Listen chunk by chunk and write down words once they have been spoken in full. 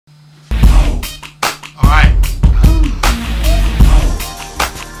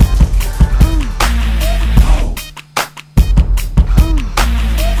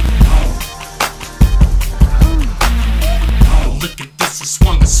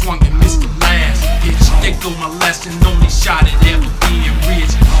swung and missed the last pitch. There go my last and only shot at ever being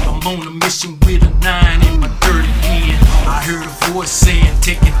rich. I'm on a mission with a 9 in my dirty hand. I heard a voice saying,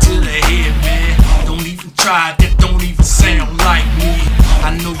 take it to the head, man. Don't even try, that don't even sound like me.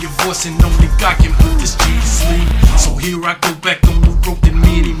 I know your voice and only God can put this G to sleep. So here I go back on the road that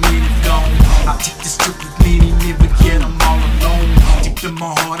many gone. I take this trip with many men, but yet I'm all alone. Deep in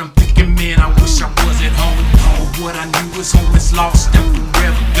my heart I'm thinking, man, I wish I was at home. But what I knew was home is lost and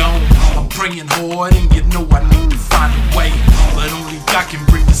forever gone. I'm praying hard and you know I need to find a way, but only God can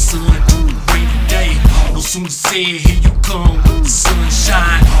bring the sun to a rainy day. No sooner said, here you come with the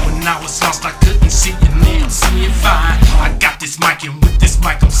sunshine. When I was lost I couldn't see, and now I'm seeing fine. I got this mic, and with this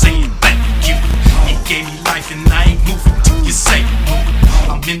mic I'm saying thank you. You gave me life and I ain't moving till you say move.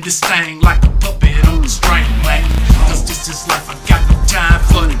 I'm in this thing like a puppet on a string, man. Cause this is life, I got no time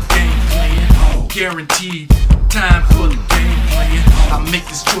for the game playing. Guaranteed time for the game playing. I make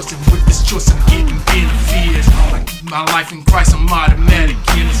this choice, and with this choice I'm getting benefits. I keep my life in Christ, I'm automatic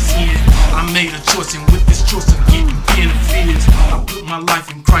in a sin. I made a choice, and with this choice I'm getting benefits. I put my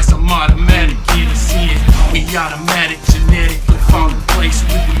life in Christ, I'm automatic in a sin. We automatic, genetically fall in place.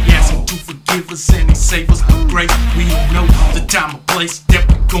 We ask Him to forgive us and He save us with grace. We don't know the time or place that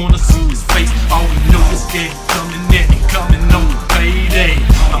we're gonna see His face. All we know is that He coming, and He coming on the payday.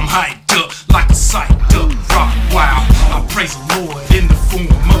 I'm hyped up like a psyched up rock. Wow, I praise the Lord in the form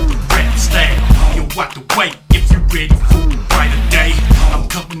of the rap style. You walk away if you're ready for a brighter day. I'm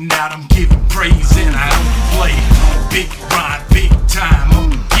coming out, I'm giving praise, and I don't play. Big rhyme, big time,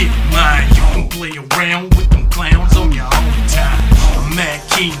 I'ma get mine. You can play around with them clowns on your own time. A mad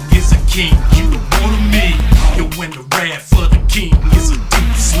king is a king, you don't wanna me. You win the wrath for the king is a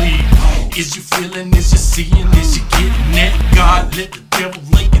deep sleep. Is you feeling, is you seeing, is you getting that? God, let the devil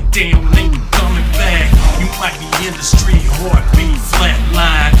lay you down, ain't no coming back. You might be in the street, heartbeat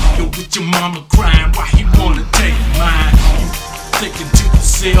flatline. Yo, with your mama crying, why he wanna take mine? You thinking to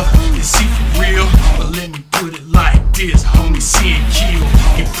yourself, is he for real? But let me put it like this, homie, see and kill.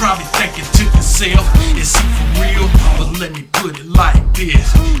 You probably thinking to yourself, is he for real? But let me put it like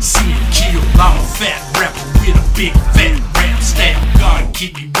this, see and kill. I'm a fat rapper with a big fat rap style. God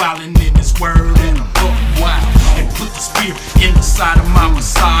keep me wildin' in His word, and I'm buck wild. And put the spirit in the side of my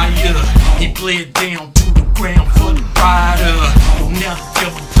Messiah. He bled down to the ground for the rider. Well, now the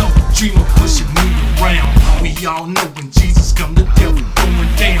devil don't dream of pushing me around. We all know when Jesus come, the devil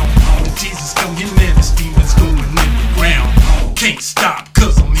going down. When Jesus come, him and his demons going in the ground. Can't stop,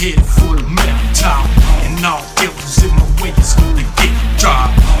 cause I'm headed for the mountaintop. And all devils in my way is gonna get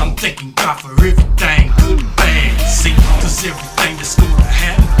dropped. I'm thanking God for everything, good and bad. See, cause everything that's gonna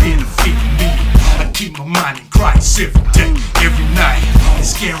happen benefit me. I keep my mind in Christ every day, every night.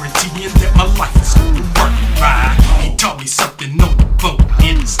 It's guaranteeing that my life is gonna work right. He taught me something on the boat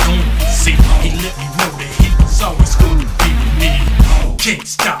in the storm. See, He let me know that He was always gonna be with me. Can't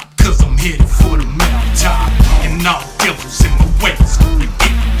stop, cause I'm headed for the mountaintop. And all devils in my way is gonna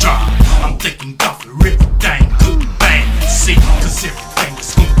get dropped. I'm thanking God for everything, good and bad. See, cause everything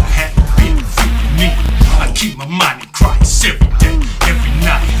that's gonna happen benefit me. I keep my mind in Christ every day, every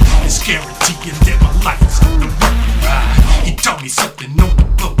night. It's guaranteeing that my life is gonna work right. He taught me something on the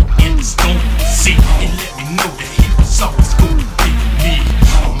boat in the storm. See, He let me know that He was always gonna be with me.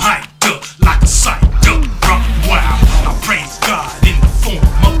 I'm hyped up like a psyched up rock. Wow, I praise God in the form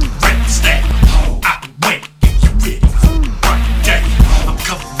of the rap style. Out the way if you're ready for the right day. I'm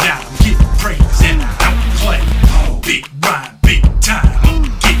coming out, I'm giving praise, and I don't play. Big rhyme, big time, I'ma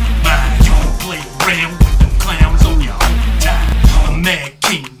get mine. You can play around with them clowns on your own time. A mad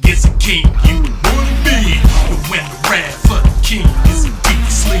king is a king, you wanna be. You win the wrath for the king is a deep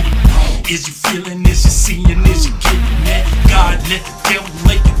sleep. Is you feeling, is you seeing, is you getting that? God, let the devil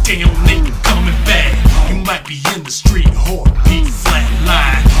lay you down, ain't no coming back. You might be in the street, heartbeat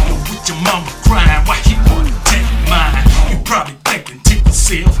flatline. Yo, with your mama crying, why he wanna take mine? You probably thinking to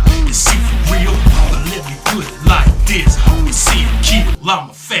yourself, is he for real? But let me put it like this, homie, see and kill.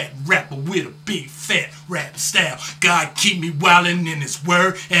 I'm a fat rapper with a big fat rap style. God keep me wildin' in His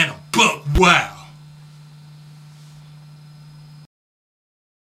word, and I'm buck wild.